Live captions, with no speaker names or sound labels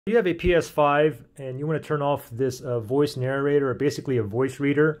You have a PS5 and you want to turn off this voice narrator, or basically a voice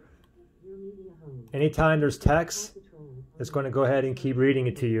reader. Anytime there's text, it's going to go ahead and keep reading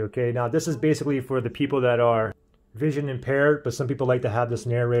it to you. Okay, now this is basically for the people that are vision impaired, but some people like to have this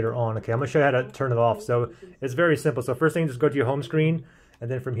narrator on. Okay, I'm going to show you how to turn it off. So it's very simple. So first thing, just go to your home screen, and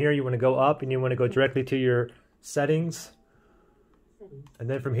then from here you want to go up and you want to go directly to your settings. And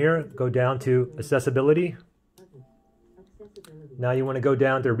then from here, go down to accessibility. Now you want to go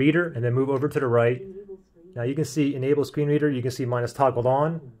down to reader and then move over to the right. Now you can see enable screen reader. You can see mine is toggled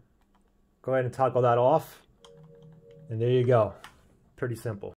on. Go ahead and toggle that off. And there you go. Pretty simple.